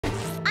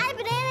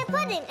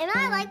Pudding, and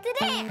I like to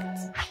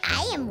dance.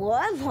 I am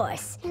Warm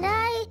Horse. And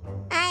I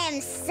am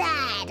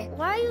sad.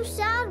 Why are you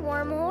sad,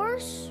 Warm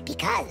Horse?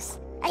 Because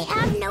I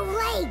have no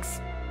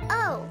legs.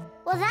 Oh,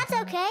 well, that's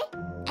okay.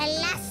 I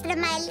lost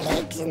my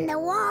legs in the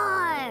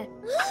war.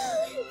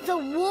 The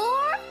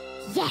war?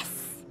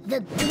 Yes,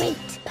 the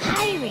Great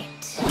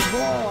Pirate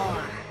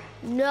War.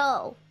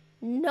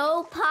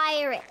 No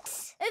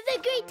pirates. The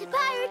Great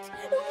Pirate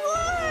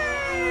War!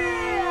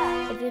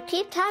 If you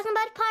keep talking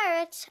about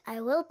pirates,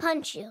 I will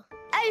punch you.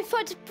 I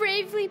fought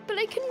bravely, but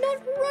I could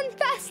not run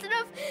fast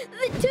enough.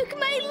 They took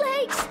my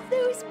legs.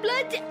 There was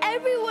blood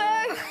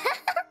everywhere.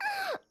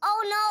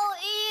 Oh, no,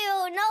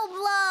 ew, no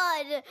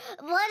blood.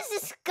 Blood is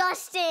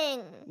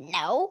disgusting.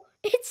 No,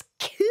 it's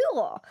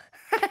cool.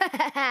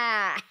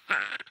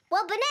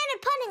 Well, Banana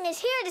Pudding is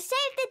here to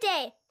save the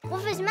day.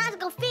 With his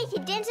magical feet he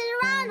dances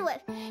around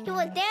with. He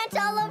will dance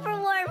all over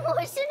Warm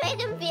Horse to make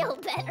him feel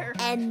better.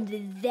 And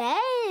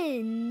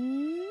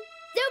then...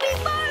 there'll be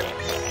more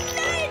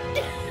blood!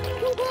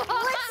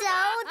 Blitzo,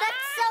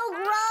 that's so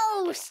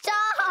gross!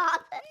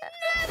 Stop!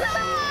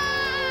 Never!